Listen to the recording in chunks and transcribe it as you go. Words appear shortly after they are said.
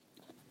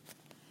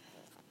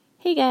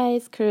Hey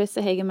guys,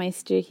 Carissa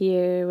Hagemeister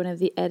here, one of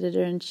the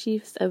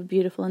editor-in-chiefs of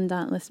Beautiful and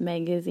Dauntless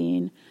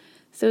magazine.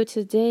 So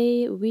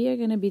today we are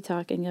going to be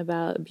talking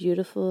about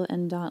Beautiful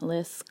and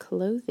Dauntless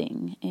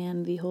clothing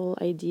and the whole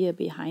idea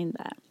behind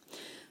that.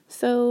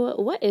 So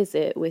what is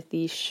it with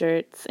these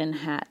shirts and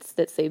hats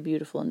that say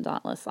Beautiful and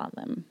Dauntless on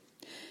them?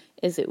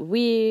 Is it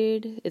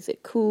weird? Is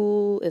it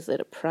cool? Is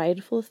it a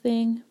prideful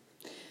thing?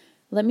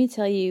 Let me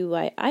tell you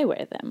why I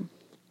wear them.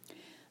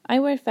 I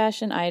wear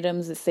fashion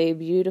items that say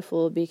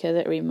beautiful because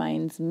it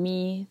reminds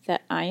me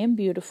that I am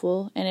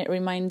beautiful, and it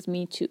reminds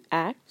me to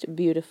act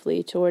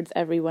beautifully towards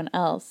everyone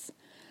else.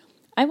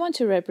 I want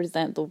to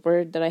represent the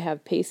word that I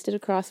have pasted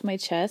across my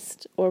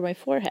chest or my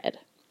forehead.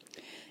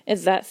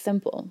 It's that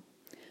simple.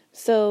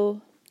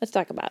 So let's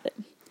talk about it.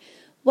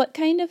 What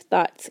kind of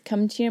thoughts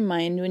come to your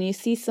mind when you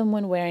see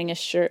someone wearing a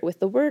shirt with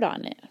the word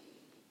on it?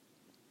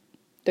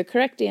 The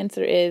correct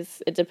answer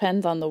is it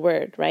depends on the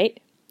word, right?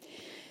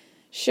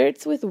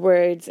 Shirts with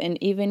words and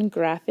even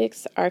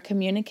graphics are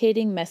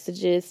communicating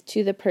messages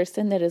to the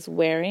person that is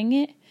wearing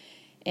it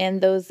and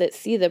those that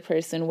see the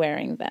person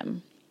wearing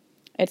them.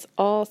 It's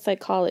all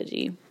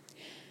psychology.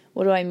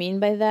 What do I mean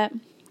by that?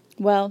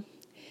 Well,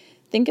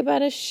 think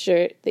about a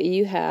shirt that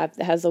you have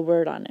that has a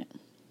word on it.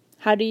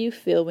 How do you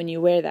feel when you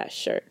wear that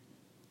shirt?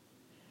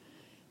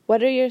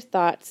 What are your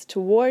thoughts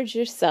towards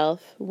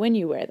yourself when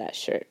you wear that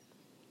shirt?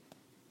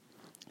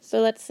 So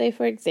let's say,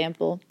 for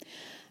example,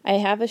 I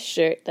have a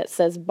shirt that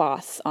says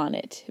boss on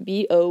it,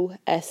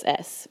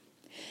 B-O-S-S.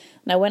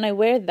 Now, when I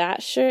wear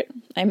that shirt,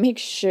 I make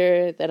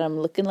sure that I'm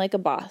looking like a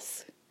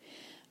boss.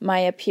 My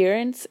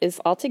appearance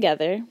is all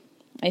together.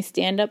 I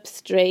stand up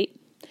straight,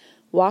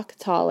 walk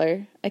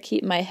taller, I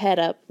keep my head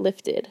up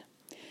lifted.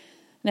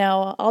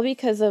 Now, all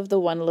because of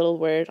the one little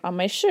word on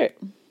my shirt.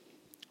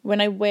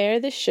 When I wear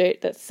the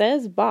shirt that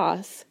says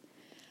boss,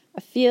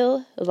 I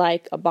feel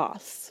like a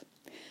boss.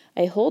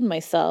 I hold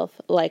myself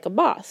like a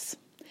boss.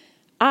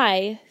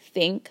 I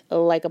think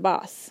like a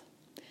boss,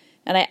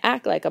 and I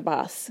act like a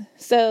boss,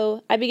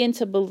 so I begin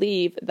to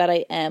believe that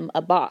I am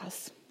a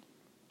boss.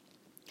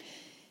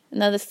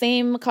 Now, the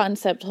same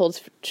concept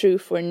holds true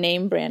for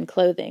name brand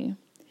clothing.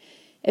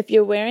 If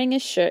you're wearing a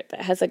shirt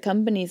that has a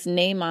company's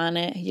name on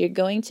it, you're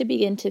going to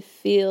begin to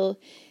feel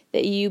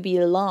that you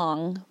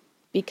belong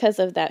because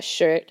of that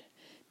shirt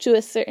to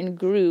a certain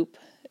group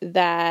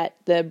that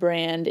the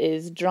brand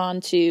is drawn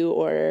to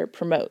or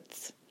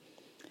promotes.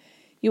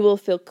 You will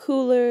feel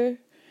cooler,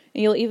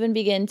 and you'll even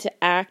begin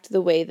to act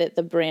the way that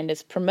the brand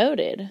is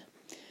promoted.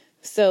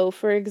 So,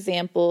 for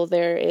example,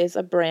 there is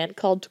a brand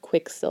called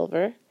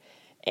Quiksilver,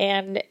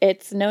 and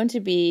it's known to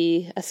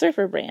be a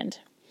surfer brand.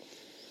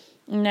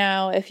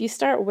 Now, if you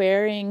start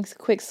wearing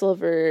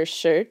Quiksilver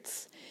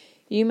shirts,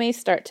 you may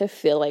start to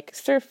feel like a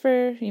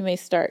surfer, you may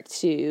start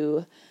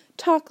to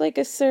talk like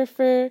a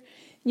surfer,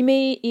 you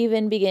may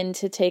even begin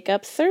to take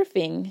up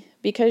surfing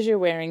because you're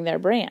wearing their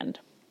brand.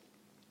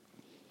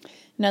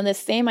 Now, the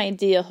same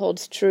idea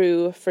holds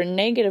true for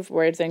negative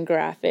words and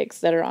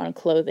graphics that are on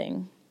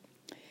clothing.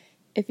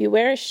 If you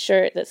wear a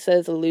shirt that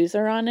says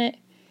loser on it,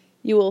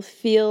 you will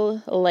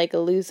feel like a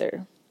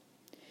loser.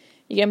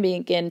 You're going to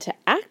begin to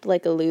act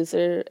like a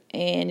loser,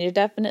 and you're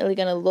definitely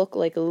going to look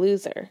like a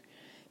loser.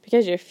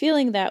 Because you're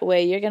feeling that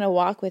way, you're going to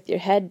walk with your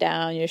head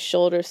down, your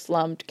shoulders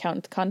slumped,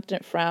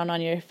 constant frown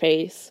on your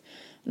face,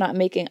 not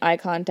making eye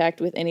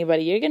contact with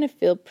anybody. You're going to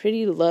feel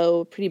pretty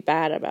low, pretty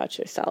bad about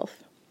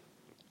yourself.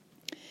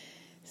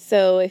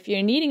 So if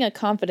you're needing a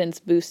confidence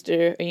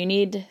booster or you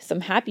need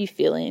some happy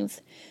feelings,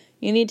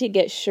 you need to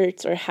get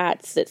shirts or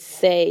hats that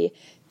say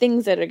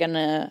things that are going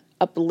to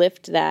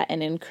uplift that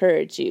and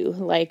encourage you,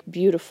 like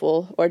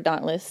beautiful or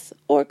dauntless,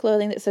 or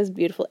clothing that says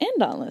beautiful and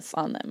dauntless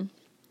on them.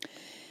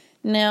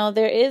 Now,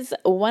 there is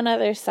one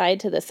other side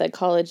to the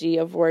psychology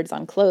of words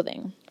on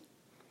clothing.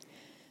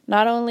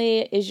 Not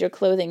only is your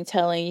clothing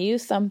telling you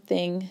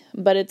something,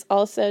 but it's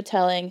also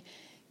telling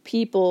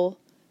people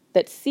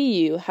that see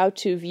you how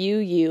to view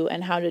you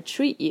and how to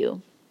treat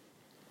you.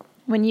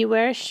 When you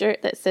wear a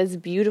shirt that says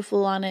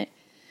beautiful on it,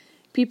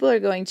 people are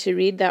going to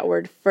read that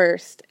word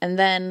first and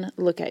then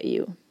look at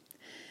you.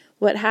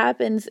 What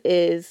happens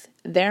is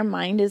their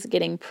mind is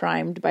getting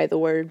primed by the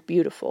word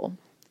beautiful.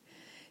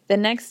 The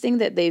next thing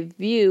that they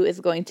view is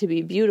going to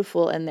be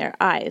beautiful in their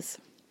eyes.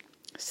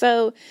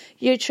 So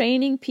you're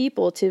training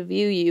people to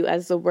view you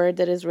as the word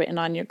that is written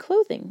on your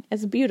clothing,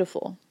 as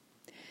beautiful.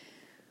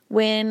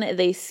 When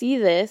they see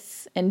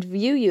this and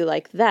view you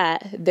like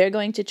that, they're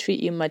going to treat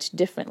you much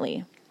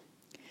differently.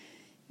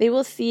 They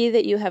will see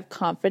that you have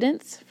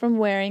confidence from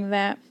wearing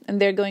that,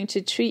 and they're going to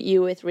treat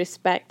you with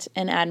respect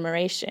and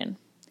admiration.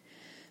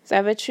 So I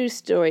have a true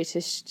story to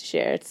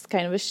share. It's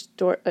kind of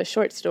a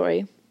short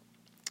story,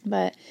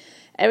 but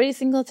every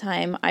single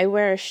time I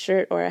wear a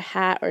shirt or a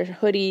hat or a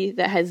hoodie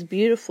that has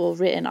beautiful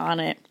written on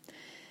it,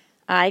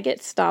 I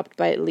get stopped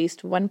by at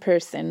least one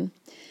person,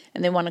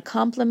 and they want to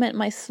compliment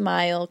my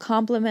smile,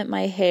 compliment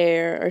my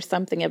hair, or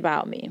something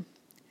about me.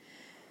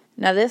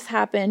 Now, this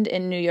happened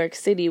in New York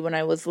City when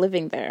I was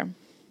living there.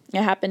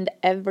 It happened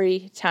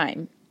every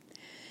time.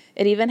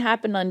 It even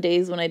happened on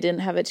days when I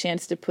didn't have a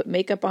chance to put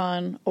makeup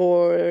on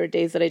or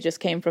days that I just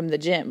came from the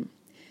gym.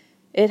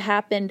 It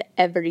happened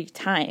every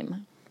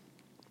time.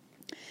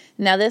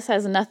 Now, this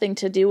has nothing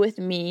to do with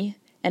me,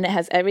 and it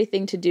has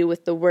everything to do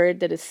with the word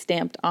that is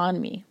stamped on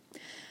me.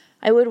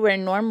 I would wear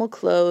normal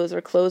clothes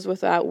or clothes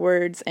without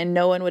words, and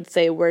no one would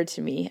say a word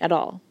to me at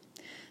all.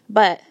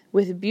 But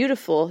with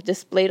beautiful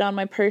displayed on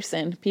my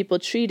person, people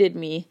treated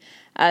me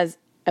as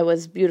I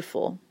was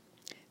beautiful.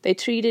 They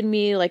treated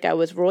me like I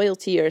was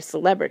royalty or a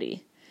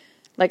celebrity,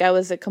 like I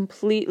was a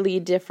completely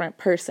different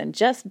person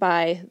just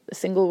by a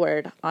single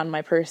word on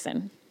my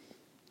person.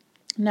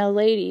 Now,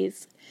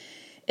 ladies,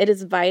 it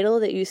is vital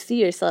that you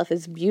see yourself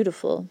as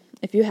beautiful.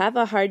 If you have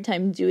a hard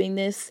time doing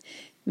this,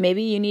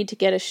 maybe you need to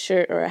get a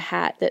shirt or a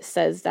hat that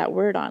says that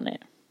word on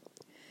it.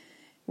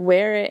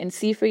 Wear it and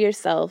see for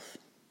yourself.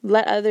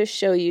 Let others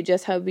show you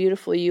just how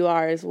beautiful you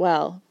are as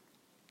well.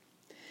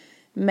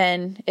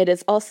 Men, it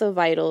is also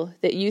vital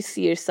that you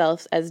see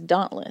yourselves as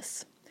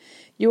dauntless.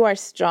 You are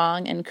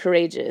strong and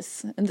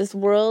courageous, and this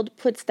world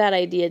puts that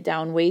idea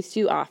down way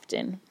too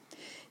often.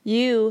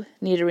 You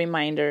need a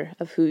reminder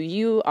of who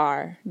you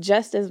are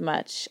just as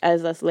much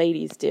as us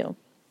ladies do.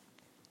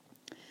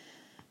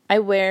 I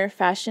wear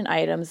fashion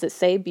items that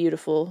say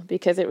beautiful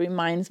because it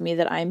reminds me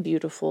that I'm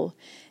beautiful,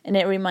 and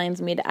it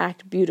reminds me to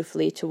act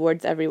beautifully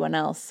towards everyone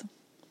else.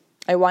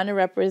 I want to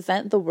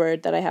represent the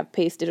word that I have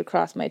pasted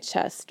across my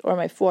chest or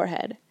my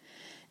forehead.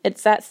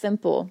 It's that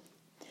simple.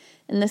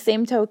 In the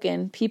same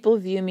token, people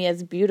view me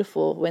as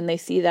beautiful when they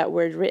see that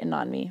word written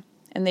on me,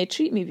 and they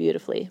treat me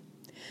beautifully.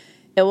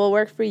 It will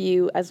work for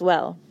you as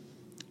well.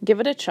 Give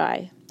it a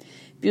try.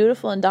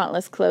 Beautiful and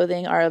Dauntless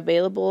clothing are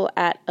available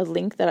at a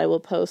link that I will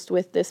post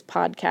with this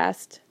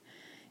podcast.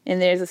 And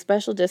there's a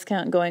special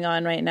discount going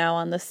on right now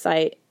on the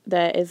site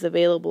that is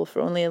available for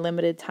only a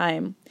limited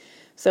time.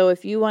 So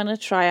if you want to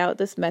try out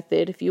this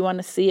method, if you want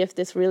to see if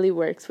this really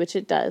works, which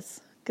it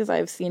does, because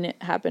I've seen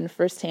it happen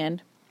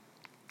firsthand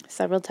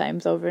several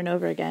times over and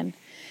over again,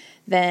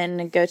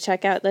 then go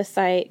check out the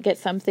site, get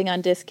something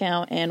on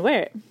discount, and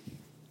wear it.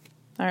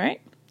 All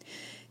right?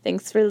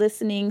 Thanks for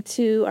listening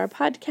to our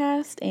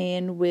podcast,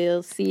 and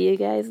we'll see you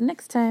guys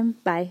next time.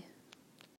 Bye.